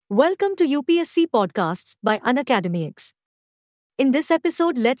Welcome to UPSC Podcasts by Unacademics. In this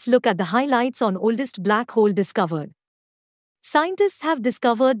episode, let's look at the highlights on oldest black hole discovered. Scientists have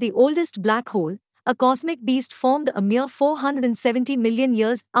discovered the oldest black hole, a cosmic beast formed a mere 470 million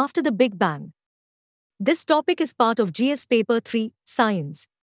years after the Big Bang. This topic is part of GS Paper 3, Science.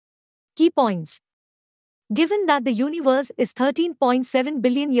 Key points. Given that the universe is 13.7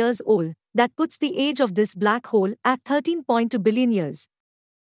 billion years old, that puts the age of this black hole at 13.2 billion years.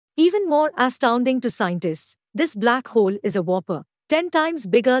 Even more astounding to scientists, this black hole is a whopper, 10 times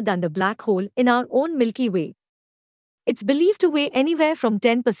bigger than the black hole in our own Milky Way. It's believed to weigh anywhere from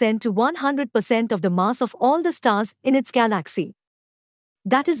 10% to 100% of the mass of all the stars in its galaxy.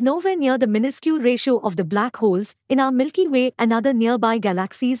 That is nowhere near the minuscule ratio of the black holes in our Milky Way and other nearby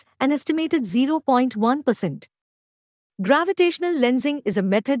galaxies, an estimated 0.1%. Gravitational lensing is a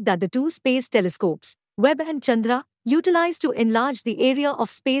method that the two space telescopes, Webb and Chandra, utilize to enlarge the area of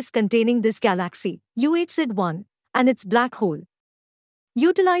space containing this galaxy, UHZ-1, and its black hole.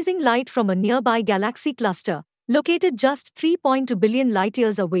 Utilizing light from a nearby galaxy cluster, located just 3.2 billion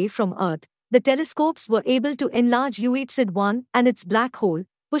light-years away from Earth, the telescopes were able to enlarge UHZ-1 and its black hole,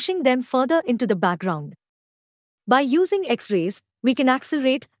 pushing them further into the background. By using X-rays, we can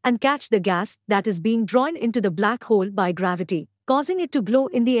accelerate and catch the gas that is being drawn into the black hole by gravity, causing it to glow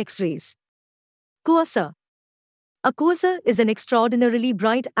in the X-rays. Quasar. A quasar is an extraordinarily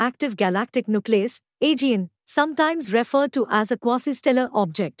bright active galactic nucleus, AGN, sometimes referred to as a quasi-stellar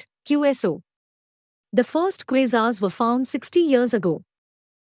object, QSO. The first quasars were found 60 years ago.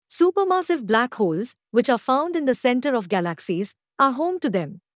 Supermassive black holes, which are found in the center of galaxies, are home to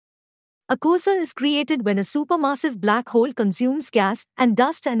them. A quasar is created when a supermassive black hole consumes gas and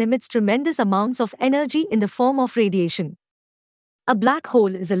dust and emits tremendous amounts of energy in the form of radiation. A black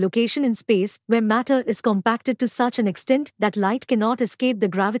hole is a location in space where matter is compacted to such an extent that light cannot escape the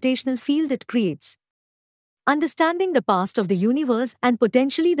gravitational field it creates. Understanding the past of the universe and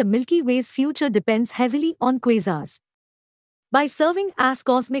potentially the Milky Way's future depends heavily on quasars. By serving as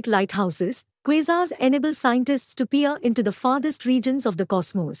cosmic lighthouses, quasars enable scientists to peer into the farthest regions of the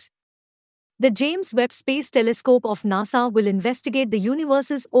cosmos. The James Webb Space Telescope of NASA will investigate the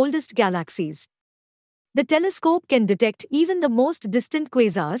universe's oldest galaxies. The telescope can detect even the most distant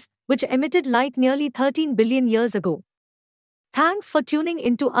quasars, which emitted light nearly 13 billion years ago. Thanks for tuning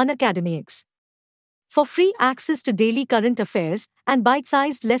into Unacademics. For free access to daily current affairs and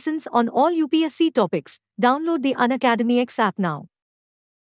bite-sized lessons on all UPSC topics, download the Unacademics app now.